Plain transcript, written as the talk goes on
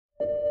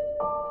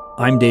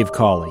I'm Dave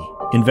Cawley,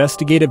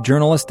 investigative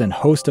journalist and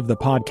host of the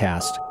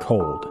podcast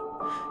Cold.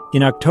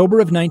 In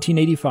October of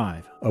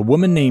 1985, a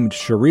woman named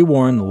Cherie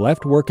Warren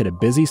left work at a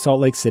busy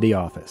Salt Lake City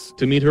office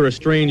to meet her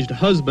estranged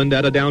husband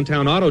at a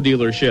downtown auto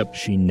dealership.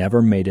 She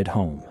never made it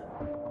home.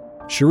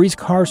 Cherie's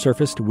car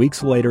surfaced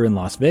weeks later in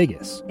Las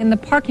Vegas. In the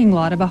parking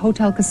lot of a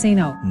hotel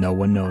casino. No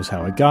one knows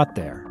how it got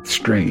there.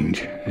 Strange.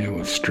 It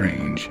was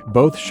strange.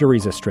 Both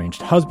Cherie's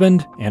estranged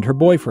husband and her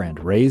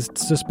boyfriend raised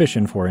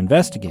suspicion for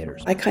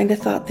investigators. I kind of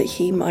thought that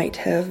he might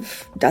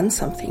have done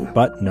something.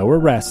 But no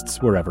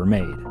arrests were ever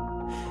made.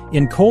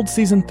 In Cold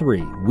Season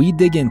 3, we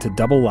dig into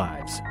double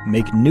lives,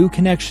 make new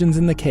connections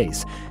in the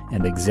case,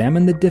 and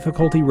examine the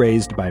difficulty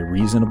raised by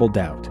reasonable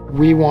doubt.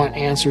 We want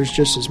answers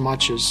just as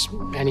much as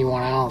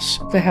anyone else.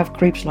 They have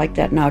creeps like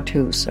that now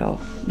too,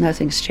 so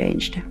nothing's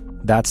changed.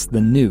 That's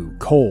the new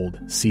Cold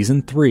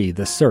Season 3,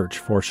 The Search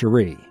for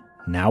Cherie,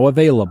 now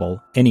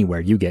available anywhere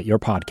you get your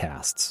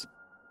podcasts.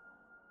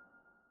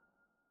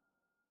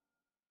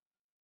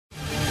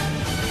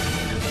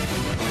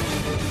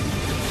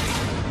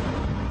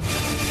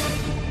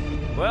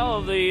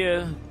 Well,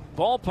 the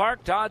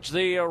ballpark dodged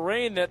the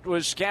rain that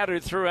was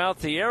scattered throughout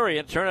the area.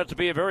 It turned out to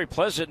be a very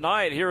pleasant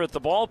night here at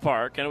the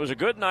ballpark, and it was a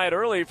good night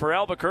early for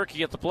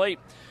Albuquerque at the plate.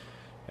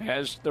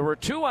 As there were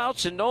 2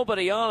 outs and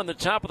nobody on in the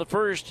top of the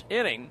first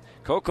inning,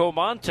 Coco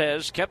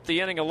Montez kept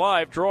the inning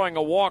alive, drawing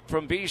a walk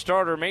from B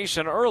starter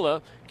Mason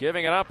Erla,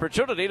 giving an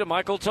opportunity to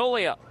Michael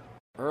Tolia.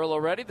 Erla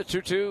ready, the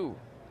 2-2.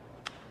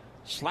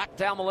 Slapped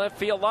down the left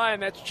field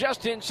line. That's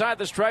just inside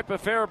the stripe. A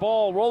fair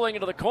ball rolling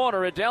into the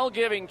corner. Adele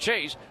giving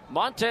chase.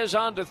 Montez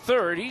on to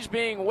third. He's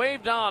being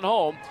waved on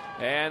home.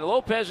 And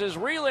Lopez's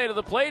relay to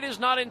the plate is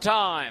not in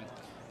time.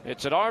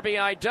 It's an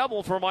RBI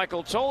double for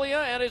Michael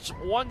Tolia, and it's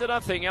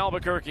 1-0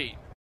 Albuquerque.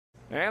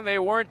 And they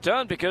weren't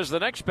done because the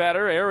next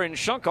batter, Aaron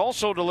Schunk,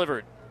 also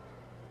delivered.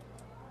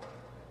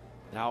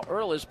 Now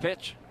Erla's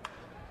pitch.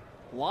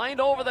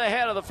 Lined over the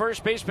head of the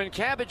first baseman,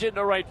 Cabbage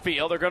into right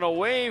field. They're going to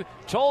wave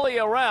Tolley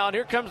around.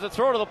 Here comes the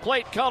throw to the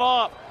plate, cut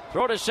off.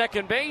 Throw to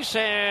second base,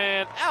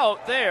 and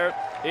out there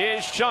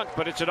is Schunk.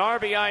 But it's an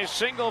RBI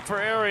single for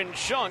Aaron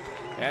Schunk,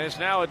 and it's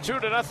now a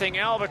 2-0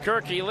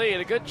 Albuquerque lead.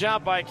 A good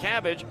job by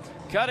Cabbage,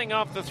 cutting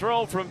off the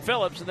throw from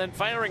Phillips and then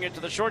firing it to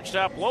the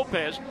shortstop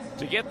Lopez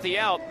to get the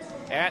out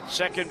at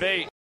second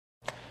base.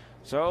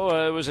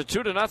 So it was a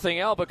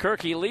 2-0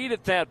 Albuquerque lead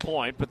at that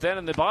point. But then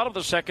in the bottom of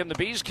the second, the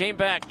Bees came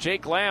back.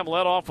 Jake Lamb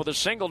led off with a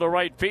single to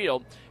right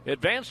field.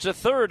 Advanced to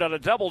third on a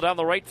double down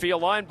the right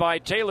field line by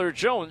Taylor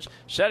Jones,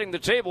 setting the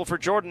table for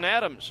Jordan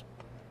Adams.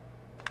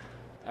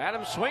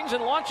 Adams swings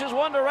and launches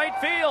one to right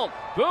field.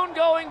 Boone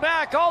going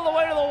back all the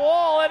way to the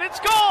wall, and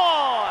it's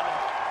gone!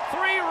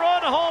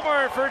 3-run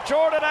homer for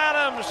Jordan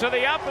Adams to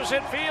the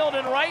opposite field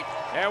and right.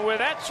 And with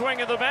that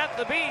swing of the bat,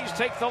 the Bees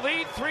take the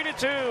lead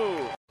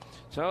 3-2.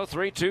 So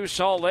 3-2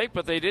 Salt Lake,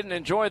 but they didn't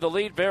enjoy the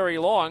lead very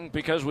long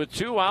because with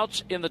 2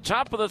 outs in the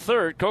top of the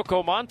third,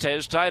 Coco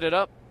Montez tied it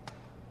up.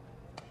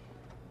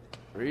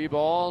 3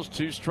 balls,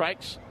 2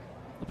 strikes.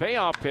 The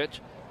payoff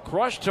pitch,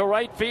 crushed to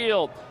right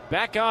field.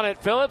 Back on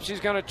it, Phillips. He's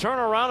going to turn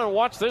around and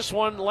watch this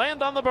one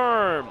land on the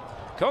berm.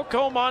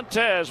 Coco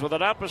Montez with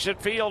an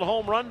opposite field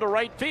home run to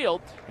right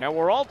field, and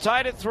we're all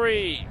tied at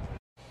 3.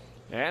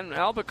 And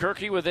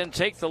Albuquerque would then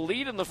take the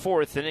lead in the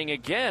 4th inning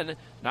again,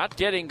 not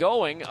getting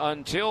going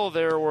until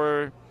there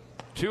were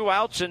 2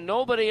 outs and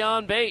nobody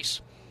on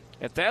base.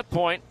 At that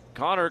point,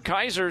 Connor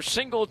Kaiser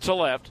singled to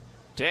left.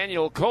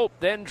 Daniel Cope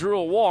then drew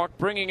a walk,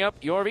 bringing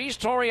up Yorvis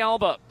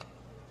Torrealba.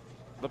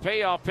 The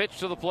payoff pitch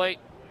to the plate.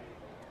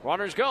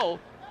 Runners go.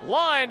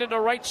 Lined into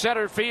right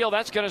center field.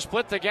 That's going to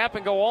split the gap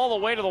and go all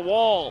the way to the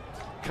wall.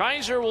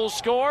 Kaiser will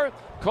score.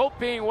 Cope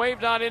being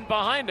waved on in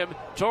behind him.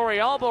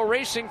 Torrealba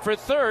racing for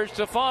third.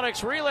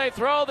 Stefanik's relay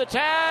throw. The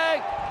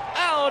tag.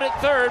 Out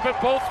at third,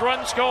 but both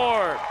runs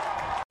score.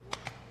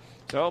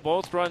 So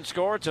both runs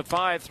score. It's a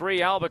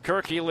 5-3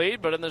 Albuquerque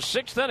lead. But in the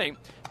 6th inning,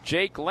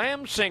 Jake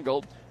Lamb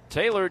singled.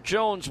 Taylor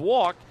Jones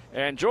walked.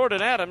 And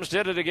Jordan Adams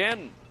did it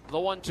again. The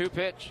 1-2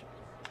 pitch.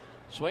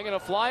 Swinging a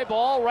fly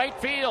ball, right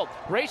field.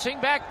 Racing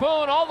back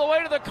Boone all the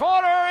way to the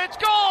corner. It's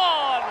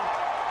gone!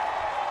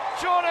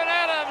 Jordan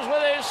Adams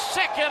with his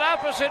second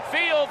opposite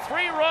field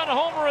 3-run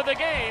homer of the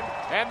game.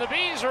 And the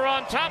Bees are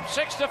on top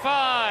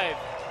 6-5.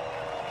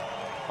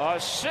 A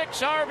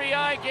 6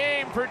 RBI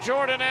game for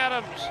Jordan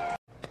Adams.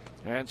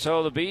 And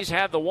so the Bees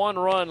had the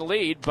 1-run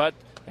lead, but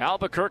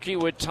Albuquerque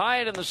would tie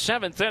it in the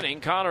 7th inning.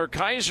 Connor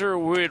Kaiser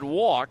would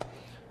walk.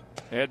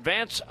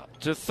 Advance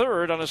to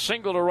third on a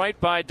single to right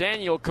by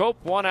Daniel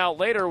Cope. 1 out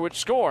later would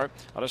score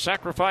on a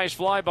sacrifice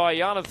fly by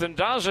Jonathan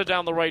Daza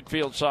down the right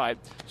field side.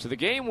 So the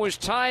game was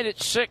tied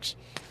at 6.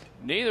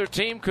 Neither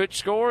team could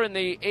score in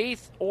the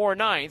 8th or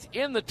 9th.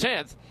 In the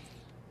 10th,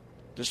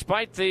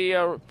 despite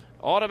the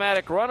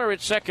automatic runner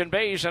at second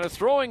base and a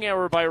throwing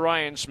error by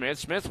Ryan Smith,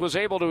 Smith was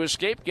able to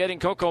escape, getting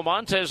Coco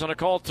Montez on a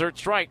called third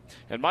strike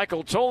and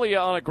Michael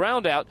Tolia on a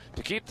ground out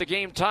to keep the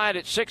game tied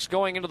at 6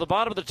 going into the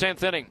bottom of the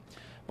 10th inning.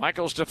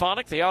 Michael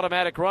Stefanik, the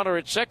automatic runner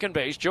at second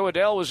base. Joe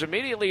Adele was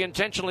immediately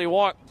intentionally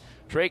walked.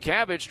 Trey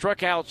Cabbage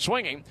struck out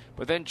swinging,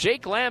 but then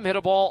Jake Lamb hit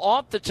a ball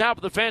off the top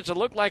of the fence. It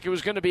looked like it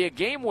was going to be a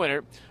game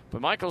winner,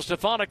 but Michael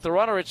Stefanik, the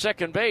runner at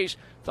second base,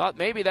 thought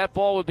maybe that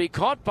ball would be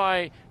caught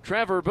by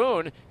Trevor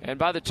Boone, and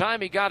by the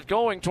time he got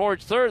going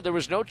towards third, there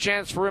was no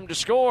chance for him to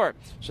score.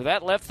 So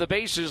that left the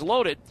bases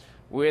loaded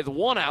with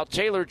one out.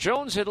 Taylor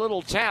Jones hit a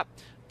little tap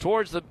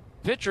towards the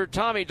pitcher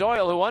Tommy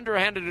Doyle, who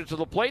underhanded it to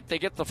the plate. They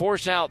get the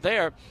force out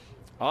there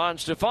on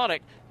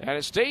Stefanik, and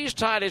it stays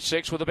tied at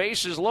 6 with the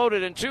bases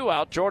loaded and 2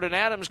 out. Jordan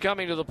Adams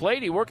coming to the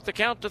plate. He worked the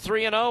count to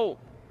 3-0.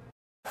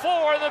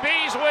 4, the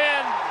Bees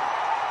win.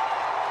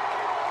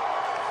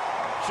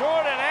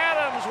 Jordan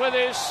Adams with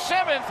his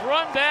 7th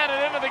run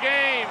batted into the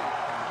game.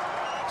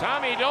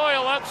 Tommy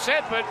Doyle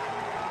upset, but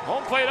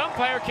home plate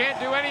umpire can't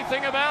do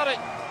anything about it.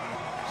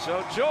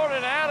 So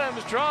Jordan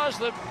Adams draws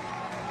the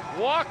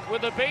walk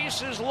with the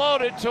bases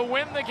loaded to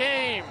win the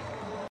game.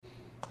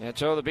 And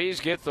so the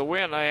Bees get the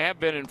win. I have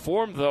been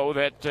informed, though,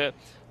 that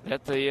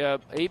the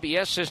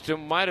ABS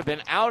system might have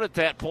been out at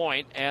that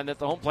point, and that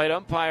the home plate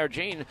umpire,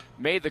 Gene,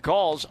 made the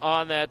calls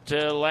on that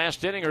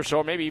last inning or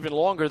so, maybe even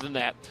longer than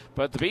that.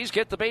 But the Bees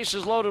get the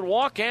bases loaded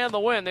walk and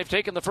the win. They've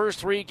taken the first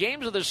 3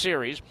 games of the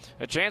series.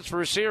 A chance for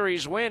a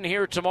series win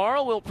here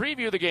tomorrow. We'll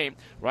preview the game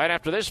right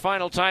after this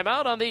final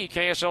timeout on the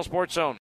KSL Sports Zone.